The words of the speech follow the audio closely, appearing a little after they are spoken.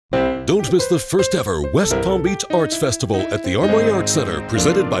Don't miss the first ever West Palm Beach Arts Festival at the Armory Arts Center,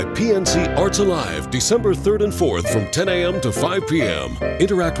 presented by PNC Arts Alive, December 3rd and 4th from 10 a.m. to 5 p.m.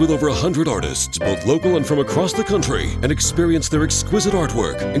 Interact with over 100 artists, both local and from across the country, and experience their exquisite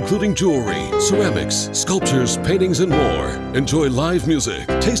artwork, including jewelry, ceramics, sculptures, paintings, and more. Enjoy live music,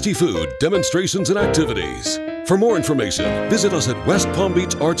 tasty food, demonstrations, and activities. For more information, visit us at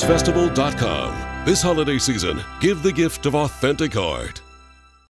westpalmbeachartsfestival.com. This holiday season, give the gift of authentic art.